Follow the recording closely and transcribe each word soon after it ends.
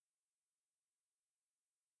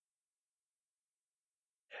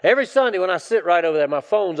Every Sunday when I sit right over there, my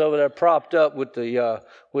phone's over there propped up with the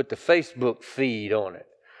Facebook feed on it.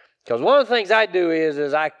 Because one of the things I do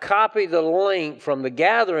is I copy the link from the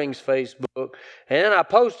Gatherings Facebook, and then I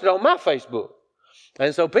post it on my Facebook.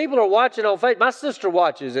 And so people are watching on Facebook. My sister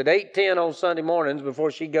watches at 8:10 on Sunday mornings before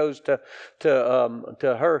she goes to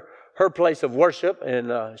her place of worship,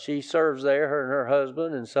 and she serves there, her and her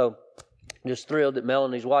husband. And so just thrilled that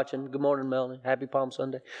Melanie's watching. Good morning, Melanie. Happy Palm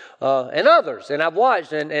Sunday. And others. And I've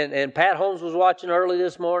watched. And Pat Holmes was watching early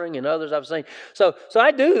this morning, and others I've seen. So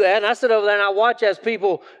I do that, and I sit over there and I watch as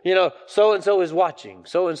people, so-and-so is watching.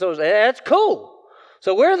 So-and-so is. That's cool.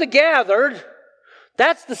 So we're the gathered.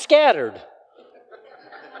 That's the scattered.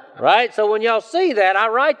 Right? So when y'all see that, I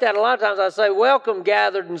write that a lot of times. I say, welcome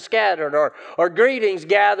gathered and scattered, or greetings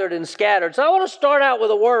gathered and scattered. So I want to start out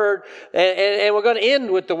with a word, and we're going to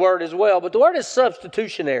end with the word as well. But the word is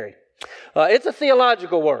substitutionary. It's a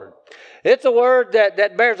theological word. It's a word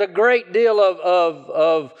that bears a great deal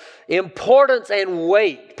of importance and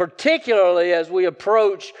weight, particularly as we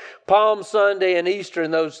approach Palm Sunday and Easter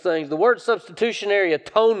and those things. The word substitutionary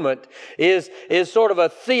atonement is sort of a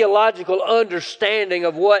theological understanding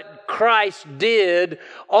of what Christ did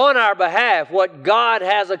on our behalf, what God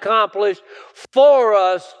has accomplished for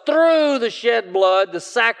us through the shed blood, the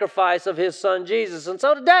sacrifice of His Son Jesus. And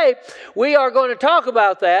so today we are going to talk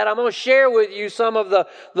about that. I'm going to share with you some of the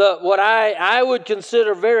what I would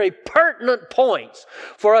consider very pertinent points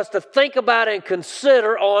for us to think about and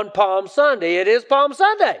consider on Palm Sunday. It is Palm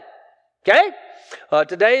Sunday. Okay?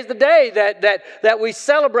 Today is the day that we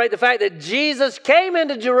celebrate the fact that Jesus came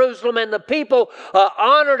into Jerusalem and the people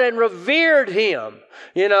honored and revered Him,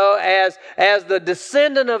 as the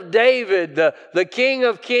descendant of David, the King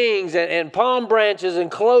of Kings, and palm branches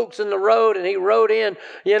and cloaks in the road, and He rode in,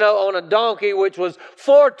 on a donkey, which was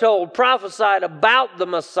foretold, prophesied about the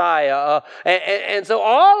Messiah. And so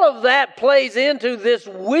all of that plays into this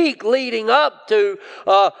week leading up to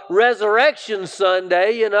Resurrection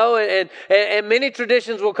Sunday, and many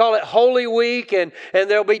traditions will call it Holy Week, and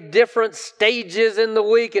there'll be different stages in the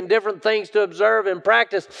week and different things to observe and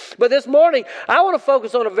practice. But this morning, I want to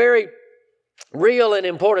focus on a very real and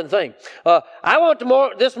important thing. I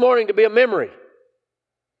want this morning to be a memory.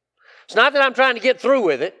 It's not that I'm trying to get through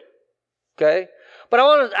with it, okay? But I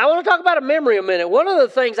want to talk about a memory a minute. One of the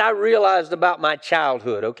things I realized about my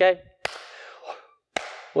childhood, okay,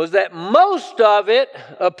 was that most of it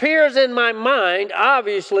appears in my mind,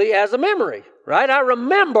 obviously, as a memory, right? I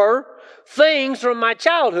remember things from my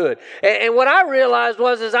childhood. And what I realized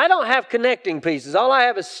is I don't have connecting pieces. All I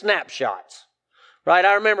have is snapshots, right?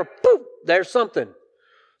 I remember, poof, there's something.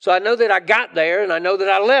 So I know that I got there, and I know that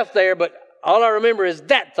I left there, but all I remember is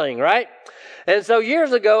that thing, right? And so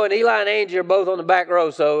years ago, and Eli and Angie are both on the back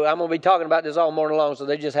row, so I'm going to be talking about this all morning long, so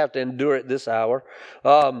they just have to endure it this hour.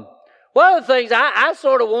 One of the things I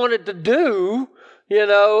sort of wanted to do,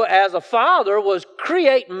 as a father, was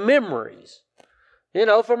create memories,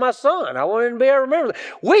 for my son. I wanted him to be able to remember that.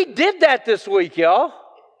 We did that this week, y'all.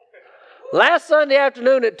 Last Sunday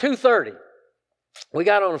afternoon at 2:30, we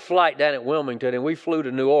got on a flight down at Wilmington, and we flew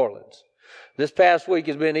to New Orleans. This past week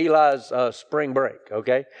has been Eli's spring break,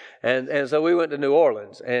 okay? And so we went to New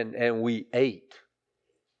Orleans, and we ate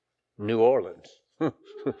New Orleans.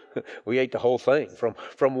 We ate the whole thing.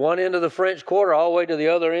 From one end of the French Quarter all the way to the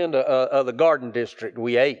other end of the Garden District.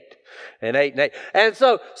 We ate and ate and ate. And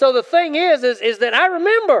so the thing is that I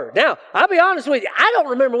remember. Now, I'll be honest with you. I don't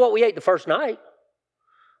remember what we ate the first night.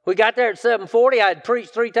 We got there at 7:40. I had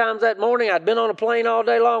preached 3 times that morning. I'd been on a plane all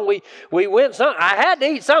day long. We went I had to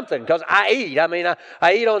eat something because I eat.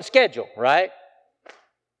 I eat on schedule, right?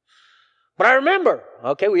 But I remember,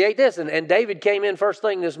 okay, we ate this. And David came in first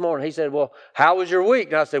thing this morning. He said, well, how was your week?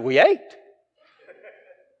 And I said, we ate.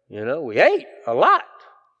 We ate a lot.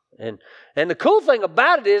 And the cool thing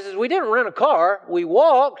about it is we didn't rent a car. We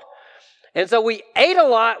walked. And so we ate a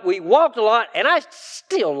lot. We walked a lot. And I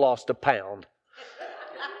still lost a pound.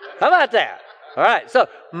 How about that? All right. So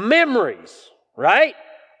memories, right?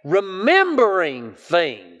 Remembering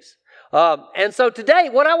things. And so today,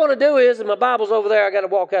 what I want to do is, and my Bible's over there, I got to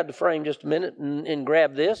walk out the frame just a minute and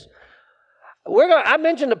grab this. I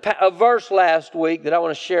mentioned a verse last week that I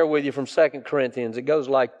want to share with you from 2 Corinthians. It goes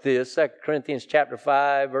like this, 2 Corinthians chapter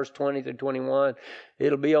 5, verse 20 through 21.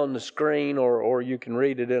 It'll be on the screen, or you can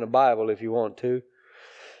read it in a Bible if you want to.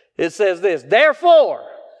 It says this, therefore,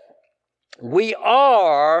 we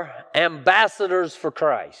are ambassadors for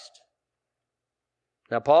Christ.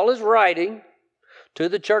 Now, Paul is writing to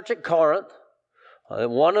the church at Corinth,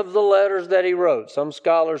 one of the letters that he wrote. Some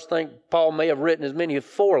scholars think Paul may have written as many as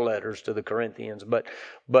 4 letters to the Corinthians, but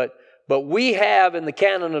But we have in the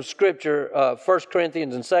canon of Scripture 1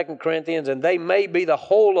 Corinthians and 2 Corinthians, and they may be the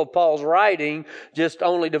whole of Paul's writing, just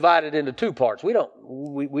only divided into two parts. We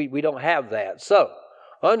don't have that. So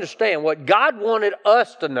understand, what God wanted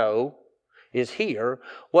us to know is here.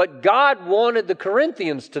 What God wanted the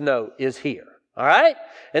Corinthians to know is here. All right?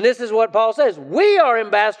 And this is what Paul says. We are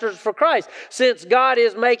ambassadors for Christ. Since God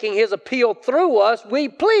is making His appeal through us, we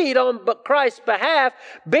plead on Christ's behalf,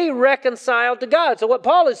 be reconciled to God. So what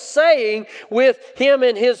Paul is saying with him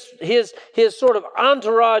and his sort of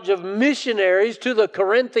entourage of missionaries to the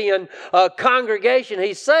Corinthian congregation,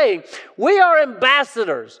 he's saying, we are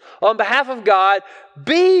ambassadors on behalf of God.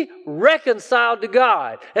 Be reconciled to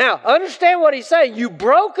God. Now, understand what he's saying. You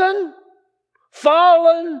broken,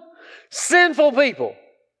 fallen, sinful people,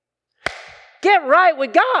 get right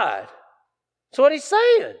with God. That's what he's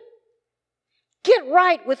saying. Get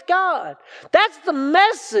right with God. That's the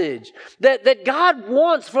message that God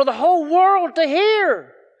wants for the whole world to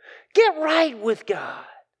hear. Get right with God.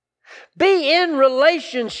 Be in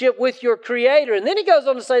relationship with your Creator. And then he goes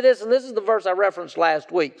on to say this, and this is the verse I referenced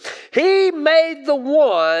last week. He made the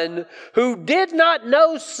one who did not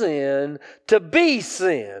know sin to be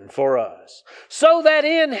sin for us, so that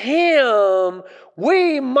in Him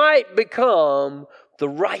we might become the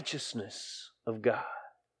righteousness of God.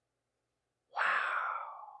 Wow.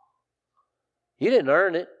 You didn't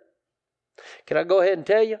earn it. Can I go ahead and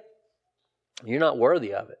tell you? You're not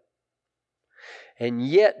worthy of it. And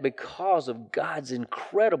yet, because of God's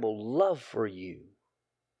incredible love for you,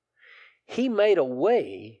 He made a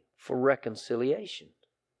way for reconciliation.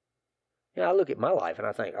 You know, I look at my life and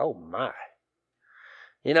I think, oh my.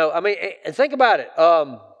 You know, I mean, think about it.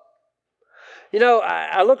 You know,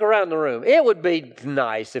 I look around the room. It would be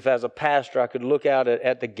nice if as a pastor I could look out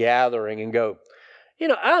at the gathering and go, you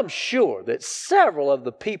know, I'm sure that several of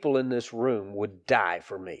the people in this room would die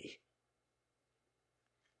for me.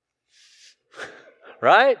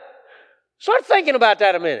 Right? Start thinking about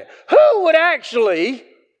that a minute. Who would actually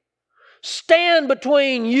stand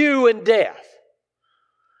between you and death?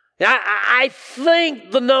 Now, I think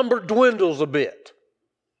the number dwindles a bit.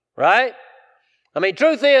 Right? I mean,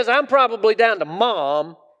 truth is, I'm probably down to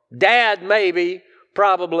Mom, Dad maybe,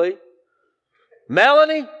 probably.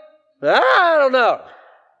 Melanie? I don't know.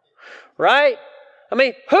 Right? I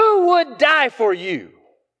mean, who would die for you?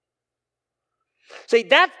 See,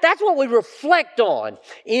 that's what we reflect on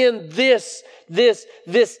in this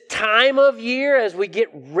time of year as we get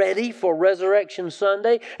ready for Resurrection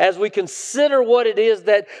Sunday, as we consider what it is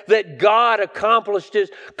that God accomplished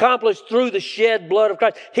through the shed blood of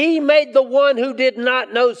Christ. He made the one who did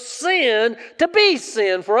not know sin to be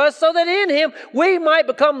sin for us, so that in Him we might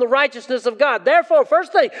become the righteousness of God. Therefore,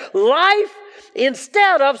 first thing, life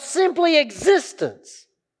instead of simply existence.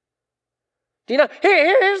 You know,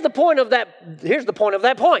 here's the point of that. Here's the point of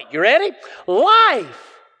that point. You ready?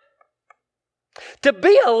 Life. To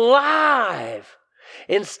be alive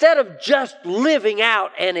instead of just living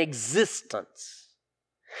out an existence.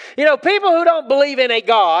 You know, people who don't believe in a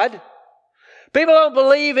God, people who don't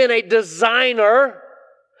believe in a designer,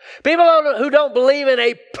 people who don't believe in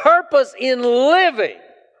a purpose in living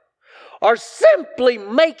are simply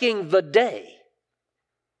making the day.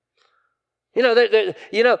 You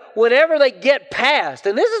know, whenever they get past,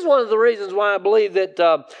 and this is one of the reasons why I believe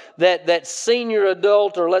that senior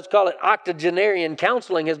adult, or let's call it octogenarian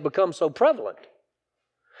counseling, has become so prevalent,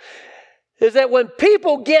 is that when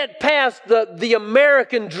people get past the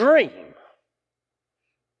American dream,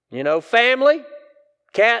 you know, family,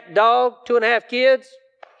 cat, dog, 2.5 kids,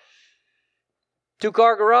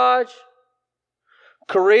 2-car garage,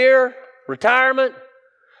 career, retirement,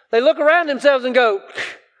 they look around themselves and go,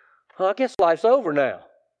 well, I guess life's over now.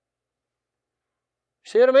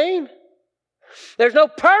 See what I mean? There's no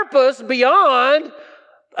purpose beyond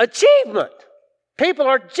achievement. People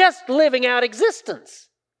are just living out existence.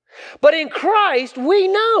 But in Christ, we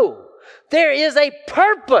know there is a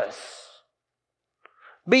purpose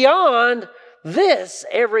beyond this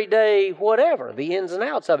everyday whatever, the ins and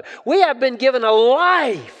outs of it. We have been given a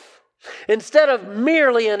life instead of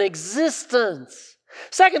merely an existence.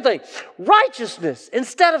 Second thing, righteousness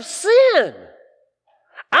instead of sin.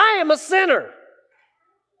 I am a sinner.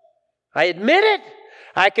 I admit it.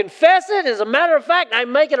 I confess it. As a matter of fact, I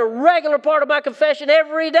make it a regular part of my confession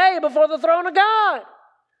every day before the throne of God.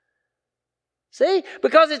 See?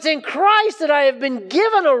 Because it's in Christ that I have been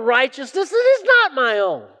given a righteousness that is not my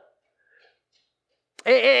own.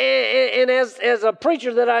 And as a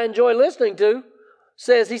preacher that I enjoy listening to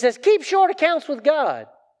says, he says, keep short accounts with God.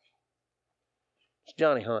 It's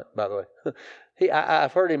Johnny Hunt, by the way.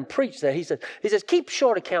 I've heard him preach that. He says, keep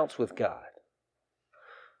short accounts with God.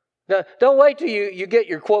 Now, don't wait till you get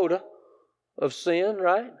your quota of sin,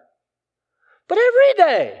 right? But every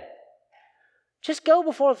day, just go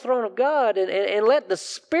before the throne of God and let the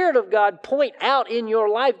Spirit of God point out in your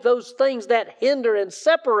life those things that hinder and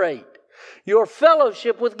separate your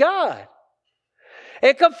fellowship with God.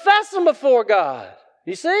 And confess them before God.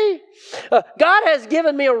 You see? God has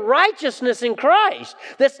given me a righteousness in Christ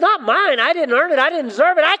that's not mine. I didn't earn it. I didn't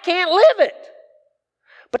deserve it. I can't live it.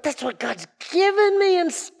 But that's what God's given me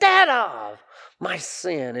instead of my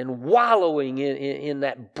sin and wallowing in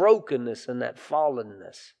that brokenness and that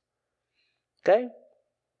fallenness. Okay?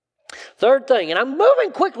 Third thing, and I'm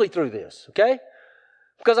moving quickly through this, okay?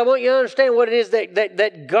 Because I want you to understand what it is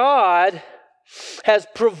that God has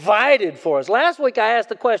provided for us. Last week I asked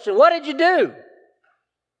the question, what did you do?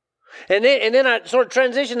 And then I sort of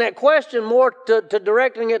transitioned that question more to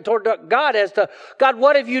directing it toward God as to, God,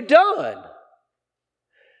 what have you done?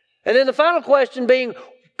 And then the final question being,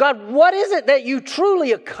 God, what is it that you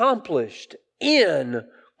truly accomplished in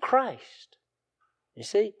Christ? You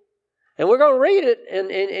see? And we're going to read it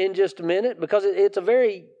in just a minute because it's a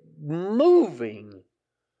very moving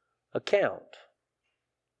account.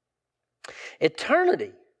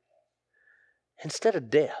 Eternity instead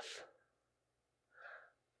of death.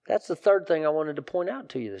 That's the third thing I wanted to point out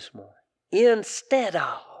to you this morning. Instead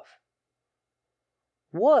of.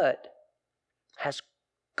 What has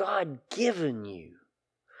God given you?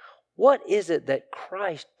 What is it that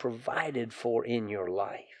Christ provided for in your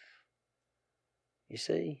life? You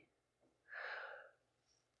see?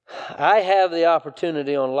 I have the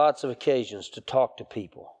opportunity on lots of occasions to talk to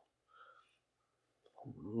people. A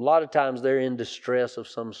lot of times they're in distress of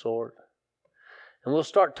some sort. And we'll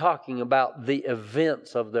start talking about the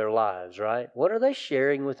events of their lives, right? What are they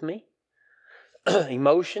sharing with me?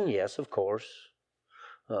 Emotion? Yes, of course.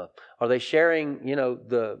 Are they sharing,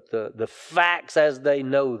 the facts as they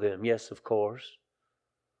know them? Yes, of course.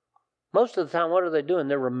 Most of the time, what are they doing?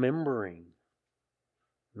 They're remembering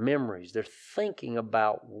memories. They're thinking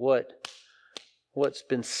about what's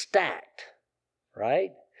been stacked,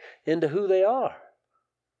 right, into who they are.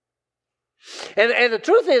 And the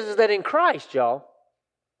truth is that in Christ, y'all,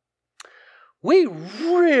 we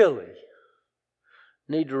really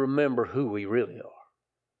need to remember who we really are.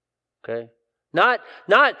 Okay? One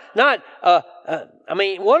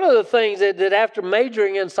of the things that after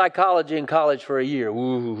majoring in psychology in college for a year,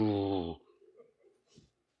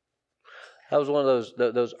 that was one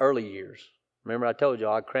of those early years. Remember I told you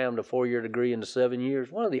I crammed a 4-year degree into 7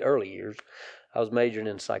 years? One of the early years, I was majoring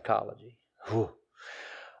in psychology.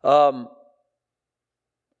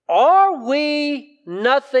 Are we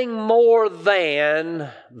nothing more than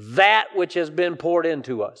that which has been poured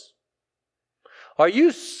into us? Are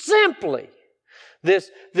you simply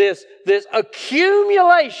this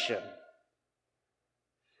accumulation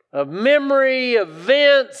of memory,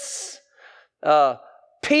 events,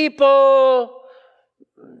 people?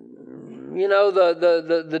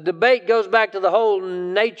 The debate goes back to the whole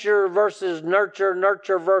nature versus nurture,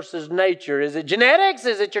 nurture versus nature. Is it genetics?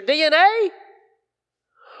 Is it your DNA?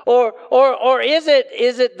 Or is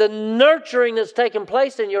it the nurturing that's taken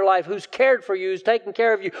place in your life, who's cared for you, who's taken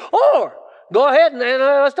care of you? Or, go ahead and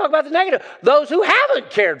let's talk about the negative, those who haven't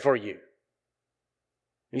cared for you.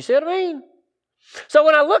 You see what I mean? So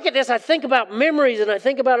when I look at this, I think about memories and I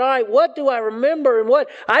think about, all right, what do I remember? And what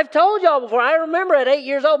I've told y'all before, I remember at 8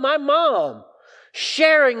 years old, my mom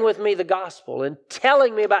sharing with me the gospel and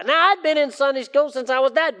telling me about it. Now, I'd been in Sunday school since I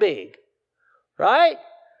was that big, right?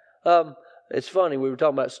 It's funny, we were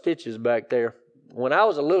talking about stitches back there. When I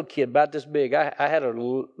was a little kid, about this big, I had a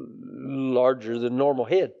larger than normal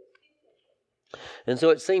head. And so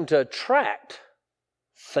it seemed to attract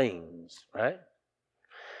things, right?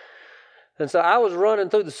 And so I was running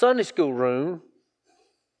through the Sunday school room,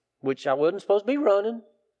 which I wasn't supposed to be running,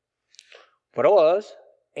 but I was.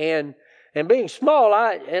 And being small,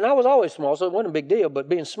 I was always small, so it wasn't a big deal. But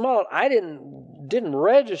being small, I didn't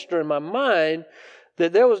register in my mind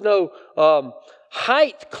that there was no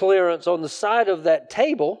height clearance on the side of that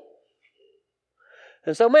table.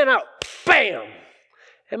 And so, bam!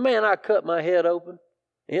 And I cut my head open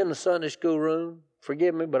in the Sunday school room.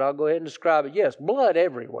 Forgive me, but I'll go ahead and describe it. Yes, blood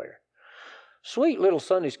everywhere. Sweet little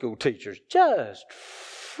Sunday school teachers just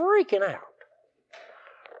freaking out,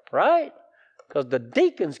 right? Because the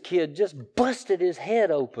deacon's kid just busted his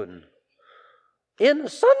head open in the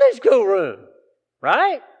Sunday school room,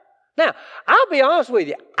 right? Now, I'll be honest with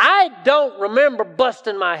you. I don't remember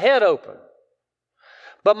busting my head open.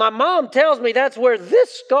 But my mom tells me that's where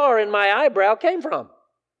this scar in my eyebrow came from.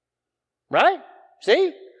 Right?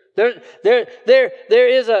 See? There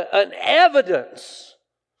is an evidence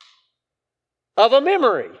of a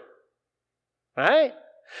memory All right?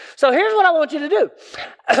 So here's what I want you to do.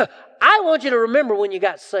 I want you to remember when you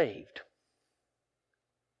got saved.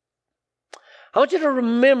 I want you to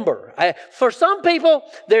remember. For some people,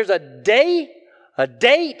 there's a day, a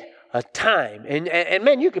date, a time. And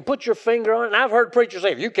man, you can put your finger on it. And I've heard preachers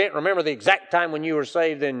say, if you can't remember the exact time when you were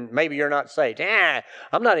saved, then maybe you're not saved.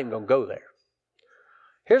 I'm not even going to go there.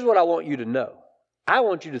 Here's what I want you to know. I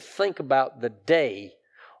want you to think about the day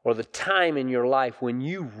or the time in your life when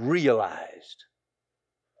you realized,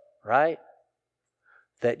 right,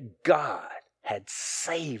 that God had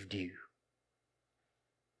saved you.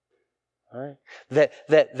 Right? That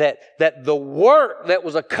the work that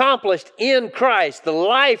was accomplished in Christ, the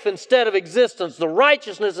life instead of existence, the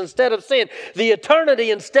righteousness instead of sin, the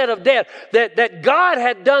eternity instead of death, that God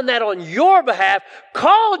had done that on your behalf,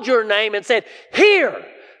 called your name and said, here,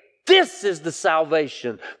 this is the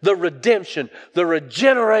salvation, the redemption, the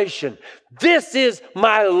regeneration. This is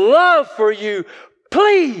my love for you.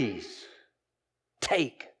 Please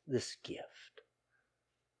take this gift.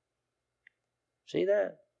 See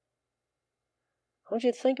that? I want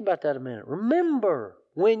you to think about that a minute. Remember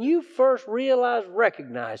when you first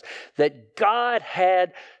recognized that God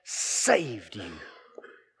had saved you.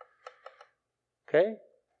 Okay?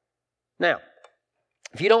 Now,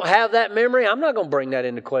 if you don't have that memory, I'm not going to bring that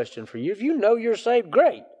into question for you. If you know you're saved,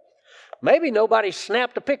 great. Maybe nobody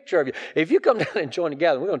snapped a picture of you. If you come down and join the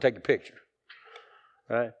gathering, we're going to take a picture.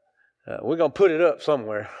 Right? We're going to put it up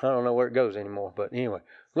somewhere. I don't know where it goes anymore. But anyway,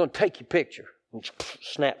 we're going to take your picture.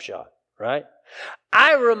 Snapshot. Right?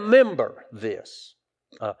 I remember this.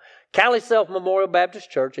 Cali Self Memorial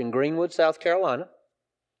Baptist Church in Greenwood, South Carolina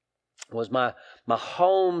was my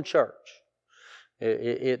home church.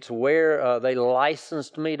 It's where they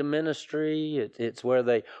licensed me to ministry. It's where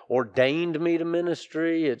they ordained me to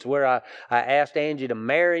ministry. It's where I asked Angie to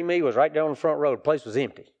marry me. It was right there on the front row. The place was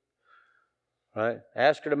empty. Right?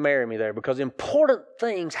 Asked her to marry me there because important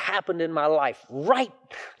things happened in my life right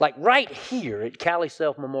here at Cali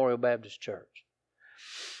Self Memorial Baptist Church.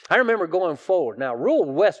 I remember going forward. Now, Rule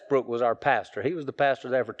Westbrook was our pastor. He was the pastor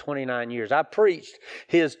there for 29 years. I preached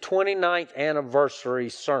his 29th anniversary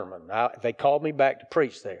sermon. They called me back to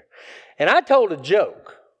preach there. And I told a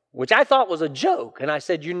joke, which I thought was a joke. And I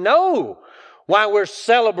said, you know why we're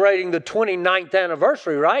celebrating the 29th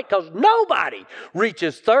anniversary, right? Because nobody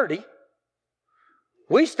reaches 30.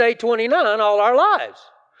 We stay 29 all our lives.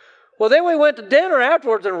 Well, then we went to dinner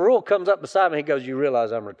afterwards, and Rule comes up beside me. He goes, you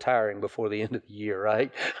realize I'm retiring before the end of the year,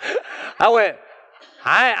 right? I went,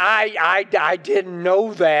 I didn't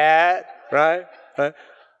know that, right?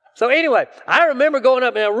 So anyway, I remember going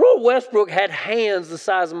up, and Rule Westbrook had hands the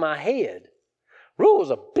size of my head. Rule was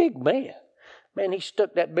a big man. Man, he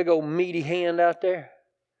stuck that big old meaty hand out there.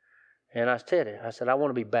 And I said, I want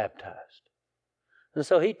to be baptized. And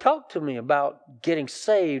so he talked to me about getting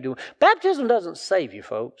saved. Baptism doesn't save you,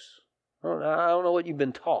 folks. I don't know what you've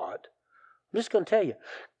been taught. I'm just going to tell you,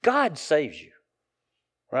 God saves you,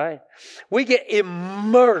 right? We get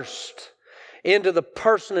immersed into the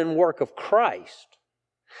person and work of Christ.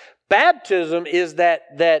 Baptism is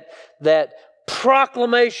that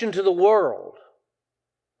proclamation to the world,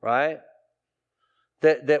 right?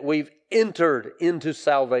 That we've entered into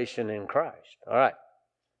salvation in Christ. All right.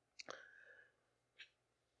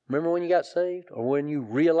 Remember when you got saved? Or when you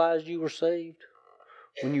realized you were saved?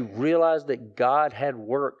 When you realized that God had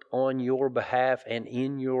worked on your behalf and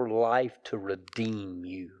in your life to redeem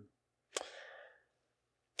you.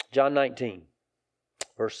 John 19,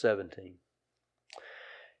 verse 17.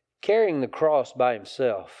 Carrying the cross by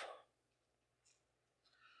himself,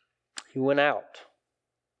 he went out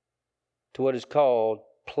to what is called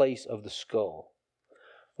place of the skull,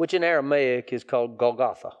 which in Aramaic is called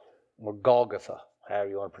Golgotha, or Golgotha, however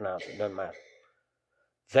you want to pronounce it, doesn't matter.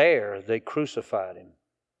 There they crucified him,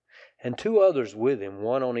 and two others with him,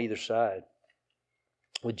 one on either side,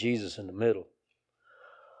 with Jesus in the middle.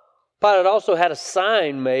 Pilate also had a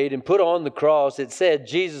sign made and put on the cross. It said,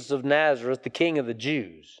 Jesus of Nazareth, the King of the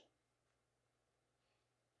Jews.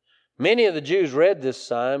 Many of the Jews read this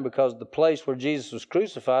sign because the place where Jesus was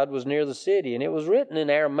crucified was near the city, and it was written in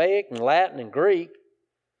Aramaic and Latin and Greek.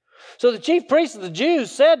 So the chief priests of the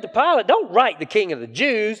Jews said to Pilate, don't write the King of the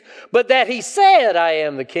Jews, but that he said, I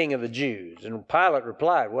am the King of the Jews. And Pilate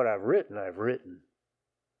replied, what I've written, I've written.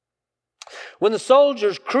 When the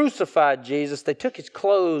soldiers crucified Jesus, they took his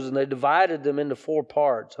clothes and they divided them into 4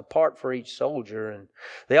 parts, a part for each soldier. And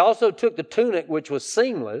they also took the tunic, which was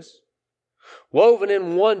seamless, woven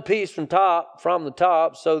in one piece from the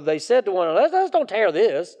top. So they said to one another, let's don't tear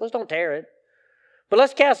this. Let's don't tear it. But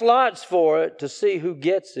let's cast lots for it to see who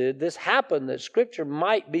gets it. This happened that Scripture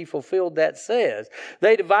might be fulfilled that says,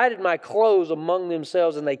 they divided my clothes among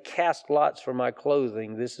themselves and they cast lots for my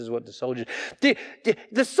clothing. This is what the soldiers...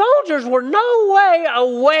 The soldiers were no way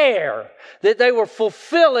aware that they were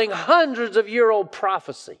fulfilling hundreds of year-old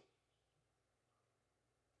prophecy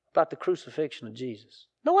about the crucifixion of Jesus.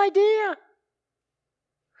 No idea.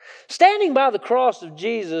 Standing by the cross of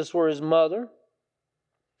Jesus were his mother's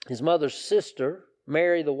sister,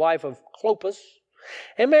 Mary, the wife of Clopas,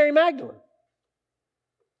 and Mary Magdalene.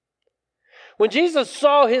 When Jesus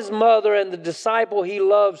saw his mother and the disciple he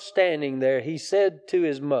loved standing there, he said to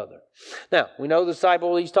his mother. Now, we know the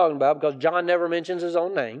disciple he's talking about because John never mentions his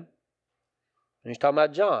own name. And he's talking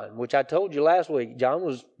about John, which I told you last week. John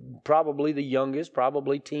was probably the youngest,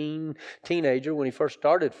 probably teenager when he first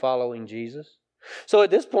started following Jesus. So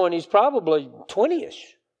at this point, he's probably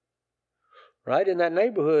 20-ish. Right, in that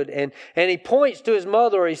neighborhood. And he points to his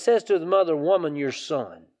mother, or he says to his mother, woman, your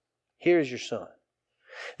son. Here is your son.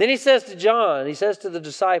 Then he says to John, he says to the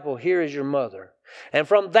disciple, here is your mother. And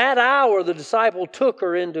from that hour, the disciple took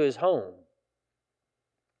her into his home.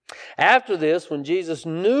 After this, when Jesus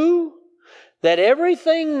knew that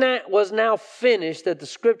everything that was now finished, that the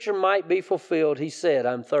Scripture might be fulfilled, he said,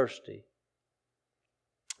 I'm thirsty.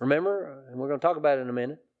 Remember, and we're going to talk about it in a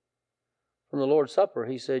minute, from the Lord's Supper,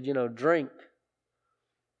 he said, drink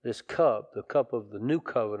this cup, the cup of the new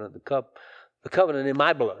covenant, the covenant in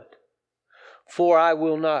my blood. For I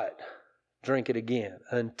will not drink it again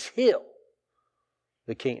until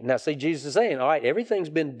the king. Now see, Jesus is saying, all right, everything's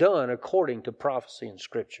been done according to prophecy in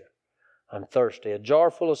Scripture. I'm thirsty. A jar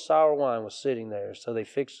full of sour wine was sitting there. So they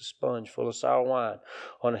fixed a sponge full of sour wine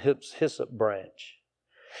on a hyssop branch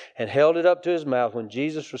and held it up to his mouth. When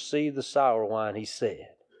Jesus received the sour wine, he said,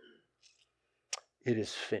 it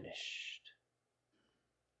is finished.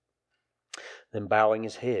 Then bowing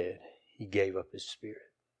his head, he gave up his spirit.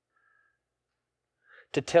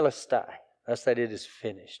 Tetelestai, that's that it is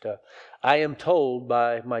finished. I am told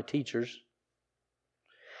by my teachers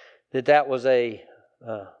that was a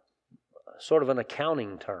sort of an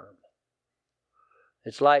accounting term.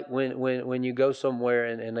 It's like when you go somewhere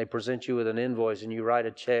and they present you with an invoice and you write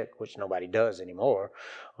a check, which nobody does anymore,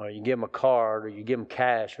 or you give them a card or you give them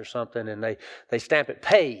cash or something and they stamp it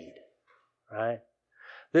paid, right?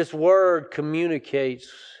 This word communicates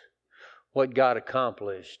what God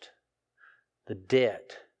accomplished. The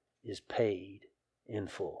debt is paid in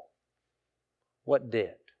full. What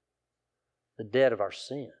debt? The debt of our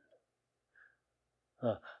sin.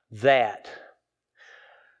 That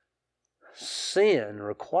sin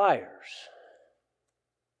requires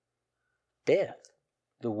death.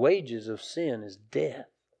 The wages of sin is death.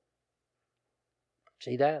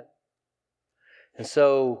 See that? And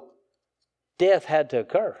so death had to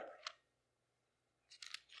occur.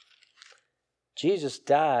 Jesus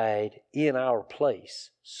died in our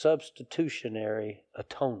place. Substitutionary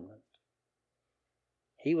atonement.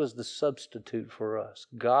 He was the substitute for us.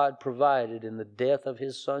 God provided in the death of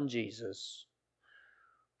His Son Jesus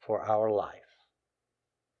for our life.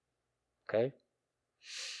 Okay?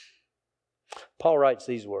 Paul writes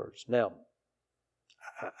these words. Now,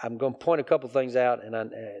 I'm going to point a couple things out, and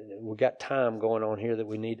we've got time going on here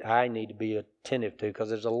that I need to be attentive to, because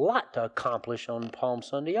there's a lot to accomplish on Palm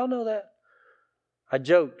Sunday. Y'all know that? I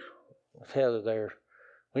joked with Heather there.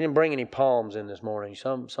 We didn't bring any palms in this morning.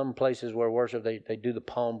 Some places where worship, they do the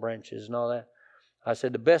palm branches and all that. I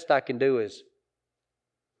said, the best I can do is,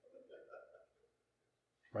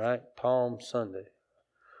 right, Palm Sunday.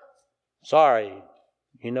 Sorry,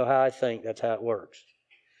 you know how I think, that's how it works.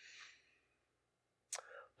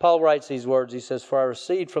 Paul writes these words. He says, for I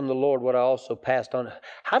received from the Lord what I also passed on.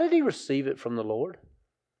 How did he receive it from the Lord?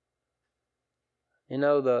 You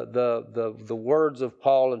know, the words of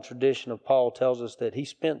Paul and tradition of Paul tells us that he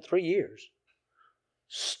spent 3 years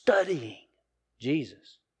studying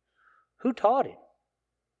Jesus. Who taught him?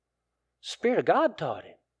 Spirit of God taught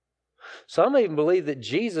him. Some even believe that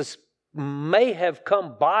Jesus may have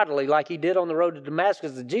come bodily like he did on the road to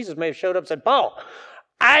Damascus, that Jesus may have showed up and said, Paul,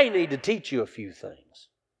 I need to teach you a few things.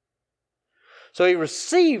 So he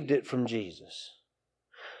received it from Jesus.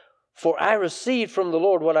 For I received from the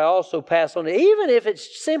Lord what I also passed on. Even if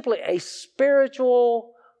it's simply a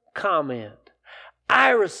spiritual comment.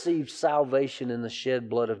 I received salvation in the shed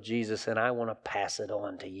blood of Jesus, and I want to pass it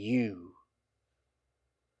on to you.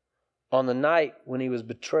 On the night when he was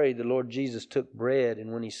betrayed, the Lord Jesus took bread,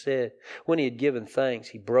 and when he had given thanks,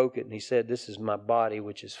 he broke it, and he said, "This is my body,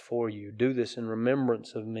 which is for you. Do this in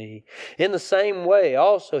remembrance of me." In the same way,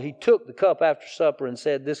 also, he took the cup after supper and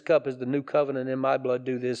said, "This cup is the new covenant in my blood.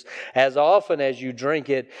 Do this as often as you drink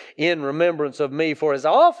it in remembrance of me. For as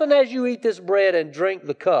often as you eat this bread and drink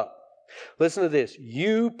the cup," listen to this,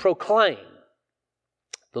 "you proclaim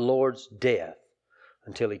the Lord's death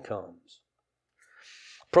until he comes."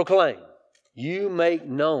 Proclaim. You make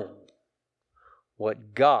known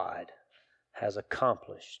what God has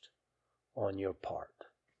accomplished on your part.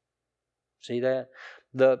 See that?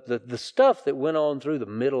 The stuff that went on through the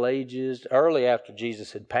Middle Ages, early after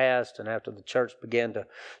Jesus had passed and after the church began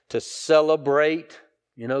to celebrate,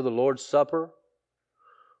 the Lord's Supper,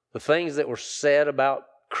 the things that were said about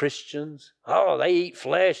Christians, they eat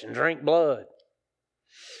flesh and drink blood.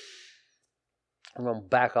 I'm going to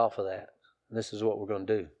back off of that. And this is what we're going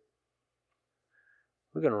to do.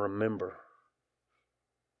 We're going to remember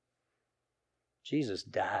Jesus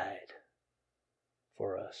died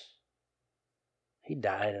for us. He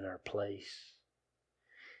died in our place.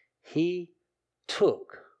 He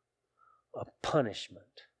took a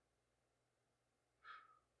punishment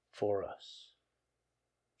for us.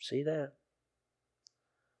 See that?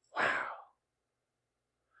 Wow.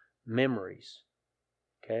 Memories.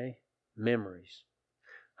 Okay? Memories.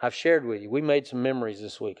 I've shared with you. We made some memories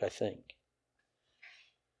this week, I think.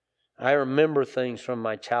 I remember things from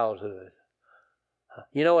my childhood.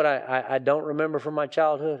 You know what I don't remember from my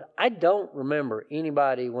childhood? I don't remember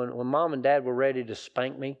anybody when Mom and Dad were ready to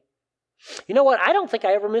spank me. You know what? I don't think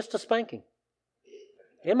I ever missed a spanking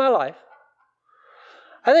in my life.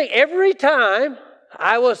 I think every time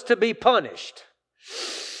I was to be punished.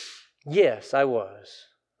 Yes, I was.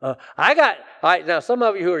 Now some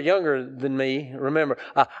of you who are younger than me remember,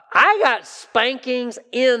 I got spankings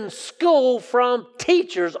in school from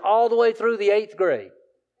teachers all the way through the 8th grade.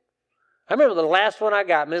 I remember the last one I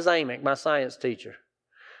got, Ms. Amick, my science teacher.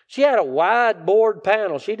 She had a wide board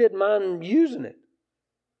panel. She didn't mind using it.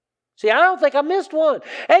 See, I don't think I missed one.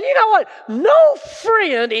 And you know what? No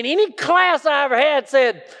friend in any class I ever had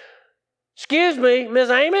said, "Excuse me, Ms.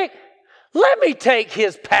 Amick, let me take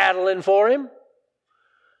his paddling for him."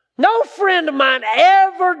 No friend of mine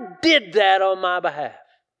ever did that on my behalf.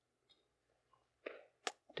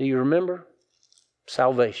 Do you remember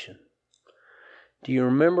salvation? Do you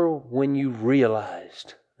remember when you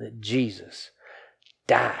realized that Jesus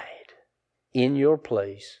died in your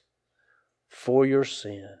place for your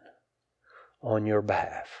sin on your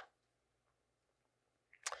behalf?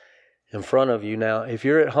 In front of you now, if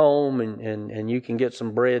you're at home and you can get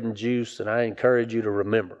some bread and juice, then I encourage you to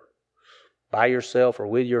remember. By yourself or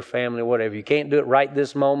with your family or whatever. You can't do it right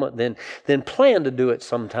this moment, then plan to do it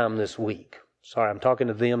sometime this week. Sorry, I'm talking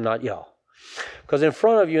to them, not y'all. Because in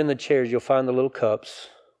front of you in the chairs, you'll find the little cups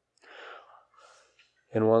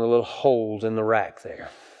in one of the little holes in the rack there.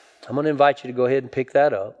 I'm going to invite you to go ahead and pick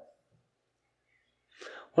that up. I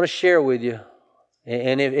want to share with you,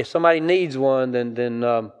 and if somebody needs one,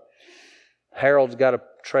 then Harold's got a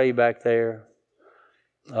tray back there.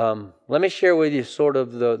 Let me share with you sort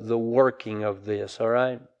of the working of this, all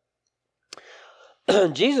right?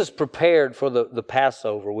 Jesus prepared for the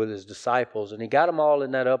Passover with his disciples, and he got them all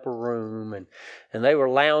in that upper room, and they were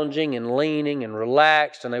lounging and leaning and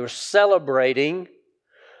relaxed, and they were celebrating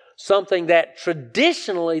something that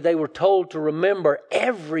traditionally they were told to remember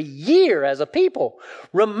every year as a people.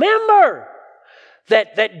 Remember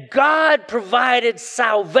that God provided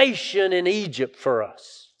salvation in Egypt for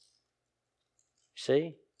us.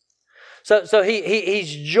 See? So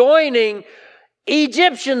he's joining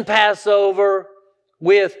Egyptian Passover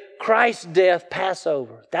with Christ's death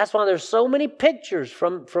Passover. That's why there's so many pictures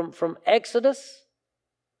from Exodus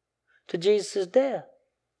to Jesus' death.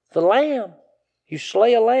 The lamb. You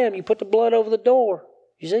slay a lamb, you put the blood over the door.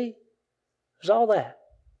 You see? There's all that.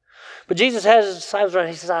 But Jesus has his disciples around.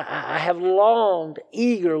 He says, I have longed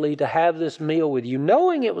eagerly to have this meal with you,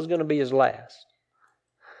 knowing it was going to be his last.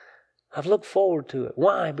 I've looked forward to it.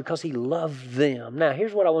 Why? Because he loved them. Now,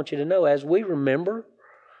 here's what I want you to know. As we remember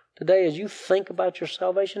today, as you think about your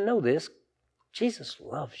salvation, know this. Jesus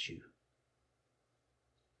loves you.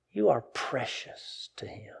 You are precious to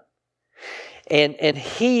him. And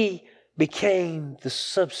he became the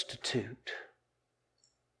substitute.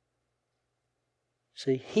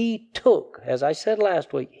 See, he took, as I said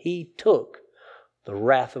last week, he took the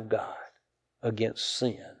wrath of God against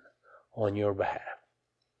sin on your behalf.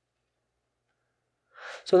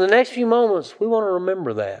 So in the next few moments, we want to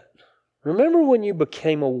remember that. Remember when you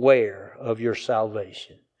became aware of your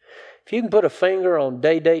salvation. If you can put a finger on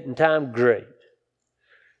day, date, and time, great.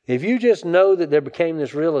 If you just know that there became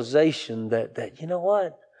this realization that you know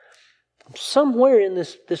what? Somewhere in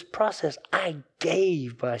this process, I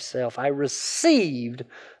gave myself. I received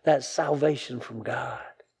that salvation from God.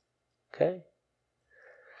 Okay?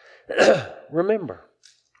 Remember,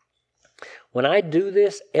 when I do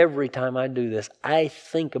this, every time I do this, I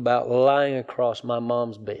think about lying across my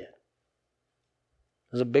mom's bed.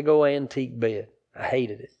 It was a big old antique bed. I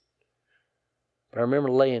hated it. But I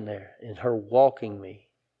remember laying there and her walking me.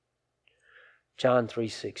 John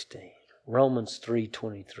 3:16, Romans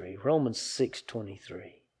 3:23, Romans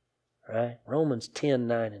 6:23, right? Romans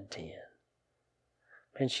 10:9 and 10.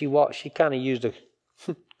 And she kind of used a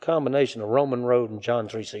combination of Roman Road and John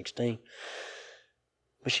 3:16.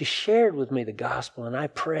 But she shared with me the gospel, and I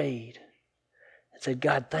prayed and said,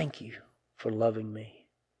 God, thank you for loving me.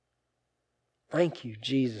 Thank you,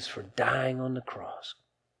 Jesus, for dying on the cross.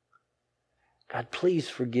 God, please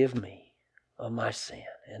forgive me of my sin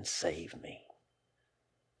and save me.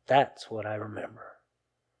 That's what I remember.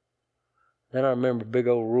 Then I remember big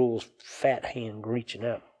old Rule's fat hand reaching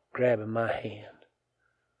out, grabbing my hand,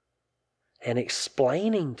 and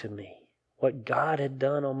explaining to me what God had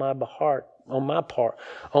done on my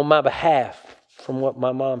behalf, from what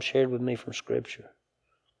my mom shared with me from Scripture.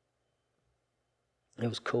 It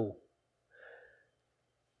was cool.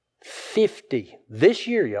 50, this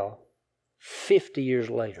year, y'all, 50 years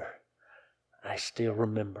later, I still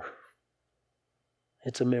remember.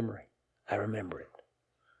 It's a memory. I remember it.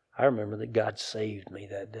 I remember that God saved me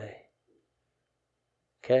that day.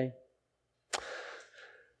 Okay?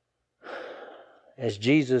 As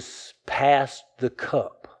Jesus passed the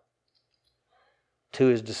cup to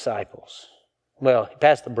his disciples. Well, he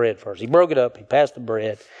passed the bread first. He broke it up. He passed the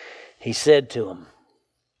bread. He said to them,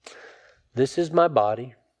 this is my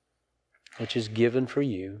body, which is given for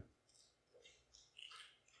you.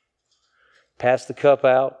 Passed the cup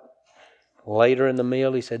out. Later in the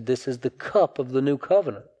meal, he said, this is the cup of the new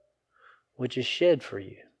covenant, which is shed for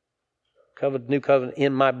you. New covenant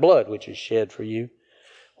in my blood, which is shed for you.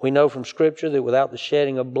 We know from Scripture that without the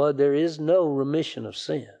shedding of blood, there is no remission of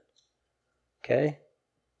sin. Okay?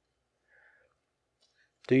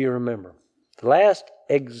 Do you remember? The last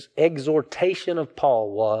exhortation of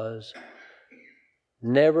Paul was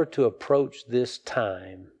never to approach this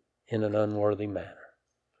time in an unworthy manner.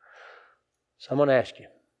 So I'm going to ask you,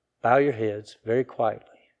 bow your heads very quietly.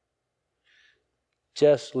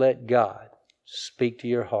 Just let God speak to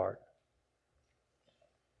your heart.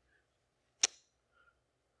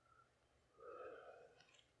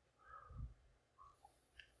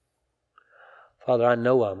 Father, I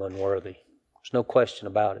know I'm unworthy. There's no question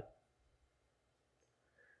about it.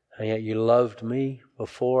 And yet you loved me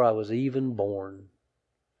before I was even born.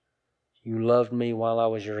 You loved me while I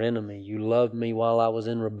was your enemy. You loved me while I was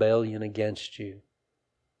in rebellion against you.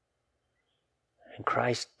 And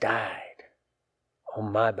Christ died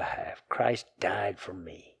on my behalf. Christ died for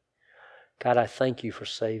me. God, I thank you for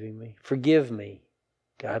saving me. Forgive me,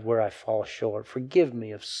 God, where I fall short. Forgive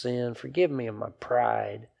me of sin. Forgive me of my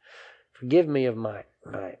pride. Forgive me of my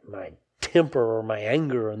temper or my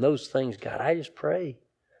anger and those things, God. I just pray.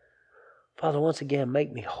 Father, once again,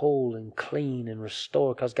 make me whole and clean and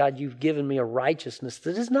restore, because, God, you've given me a righteousness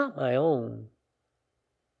that is not my own.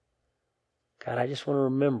 God, I just want to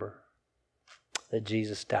remember that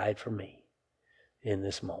Jesus died for me in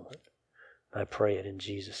this moment. I pray it in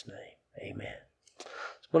Jesus' name. Amen. So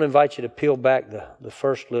I'm going to invite you to peel back the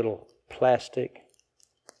first little plastic.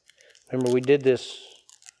 Remember, we did this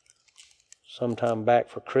sometime back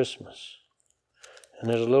for Christmas. And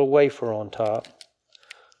there's a little wafer on top,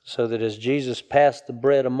 so that as Jesus passed the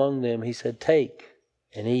bread among them, he said, take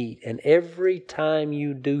and eat. And every time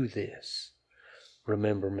you do this,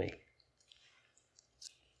 remember me.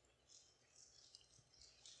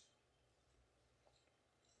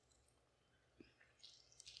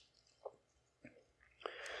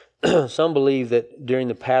 Some believe that during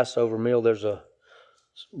the Passover meal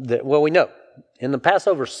we know. In the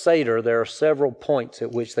Passover Seder, there are several points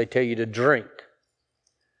at which they tell you to drink.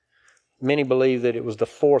 Many believe that it was the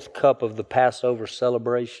fourth cup of the Passover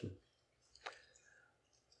celebration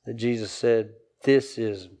that Jesus said, this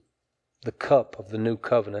is the cup of the new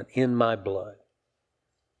covenant in my blood.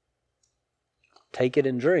 Take it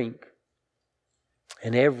and drink,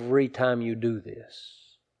 and every time you do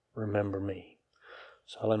this, remember me.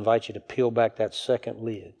 So I'll invite you to peel back that second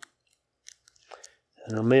lid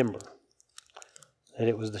and remember that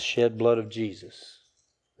it was the shed blood of Jesus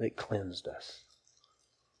that cleansed us.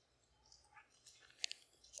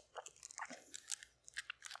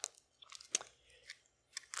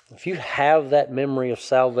 If you have that memory of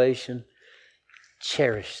salvation,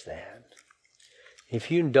 cherish that. If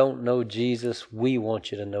you don't know Jesus, we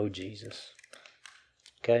want you to know Jesus.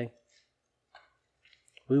 Okay?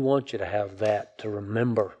 We want you to have that to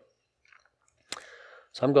remember.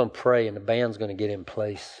 So I'm going to pray and the band's going to get in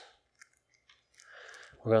place.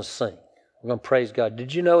 We're going to sing. We're going to praise God.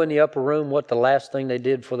 Did you know in the upper room what the last thing they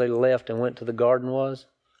did before they left and went to the garden was?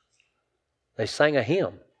 They sang a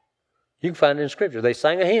hymn. You can find it in Scripture. They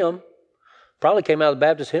sang a hymn. Probably came out of the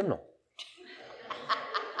Baptist hymnal.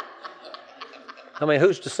 I mean,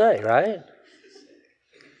 who's to say, right?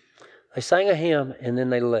 They sang a hymn and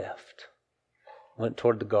then they left. Went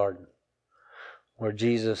toward the garden where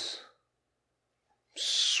Jesus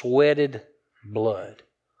sweated blood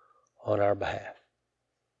on our behalf.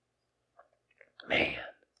 Man,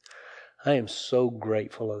 I am so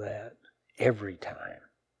grateful of that every time.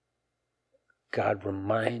 God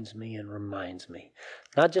reminds me and reminds me.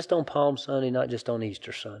 Not just on Palm Sunday, not just on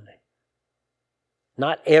Easter Sunday.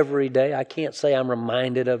 Not every day. I can't say I'm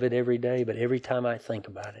reminded of it every day, but every time I think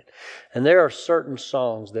about it. And there are certain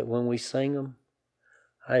songs that when we sing them,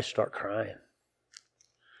 I start crying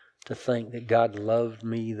to think that God loved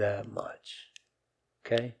me that much.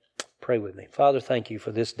 Okay? Pray with me. Father, thank you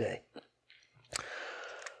for this day.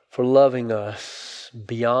 For loving us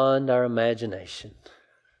beyond our imagination.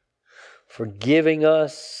 For giving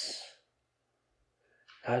us,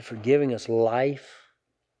 God, for giving us life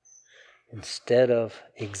instead of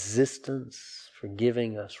existence, for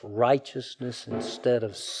giving us righteousness instead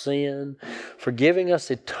of sin, for giving us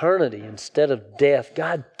eternity instead of death.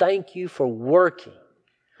 God, thank you for working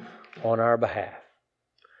on our behalf.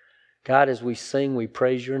 God, as we sing, we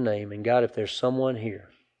praise your name. And God, if there's someone here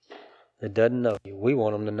that doesn't know you, we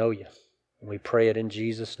want them to know you. And we pray it in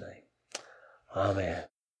Jesus' name. Amen.